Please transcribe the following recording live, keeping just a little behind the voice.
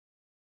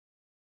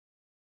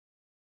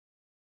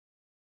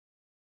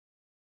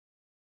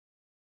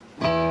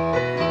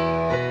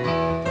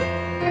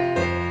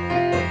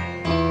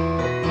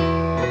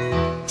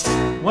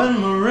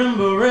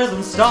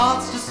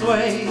starts to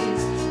sway.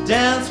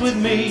 Dance with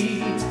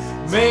me,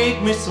 make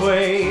me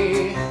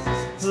sway.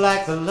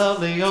 Like the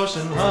lovely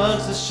ocean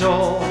hugs the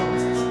shore.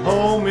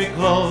 Hold me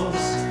close,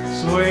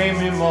 sway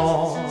me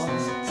more.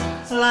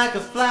 Like a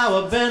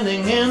flower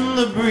bending in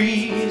the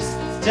breeze.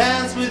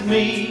 Dance with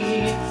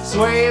me,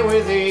 sway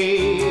with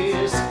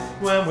ease.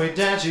 When we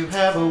dance you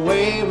have a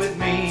way with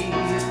me.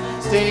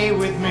 Stay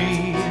with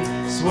me,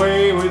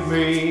 sway with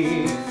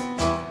me.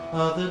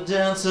 Other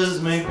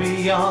dancers may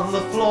be on the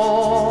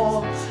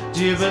floor,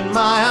 dear, but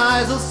my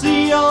eyes will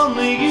see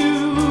only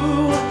you.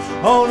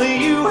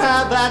 Only you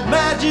have that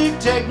magic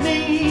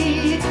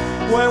technique.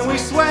 When we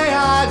sway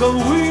I go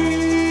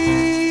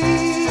weak.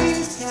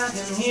 I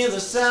can hear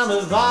the sound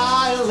of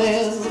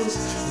violins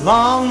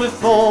long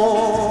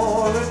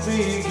before it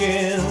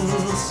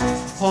begins.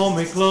 Hold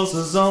me close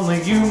as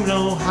only you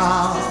know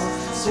how.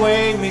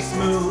 Sway me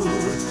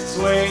smooth,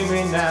 sway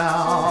me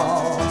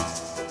now.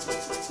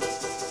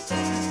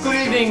 Good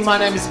evening, my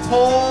name is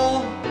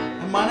Paul.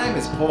 And my name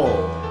is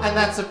Paul. And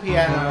that's a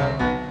piano.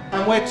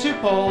 And we're two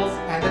Pauls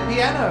and a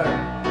piano.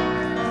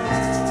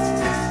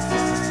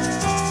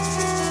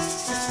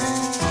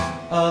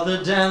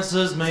 Other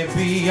dancers may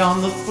be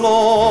on the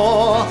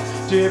floor,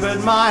 dear, but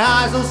my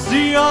eyes will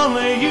see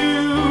only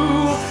you.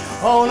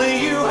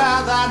 Only you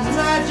have that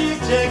magic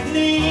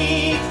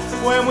technique.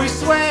 When we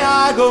sway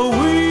I go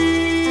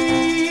weak.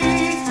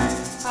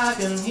 I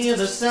can hear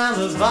the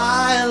sound of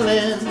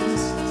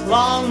violins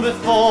long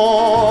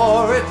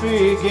before it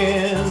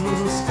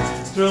begins.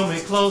 Thrill me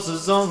close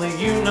as only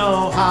you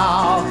know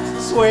how.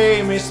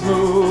 Sway me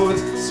smooth,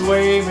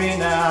 sway me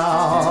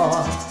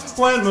now.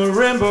 When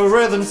marimba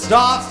rhythm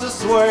starts to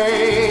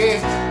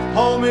sway,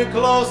 hold me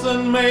close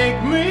and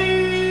make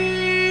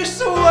me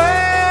sway.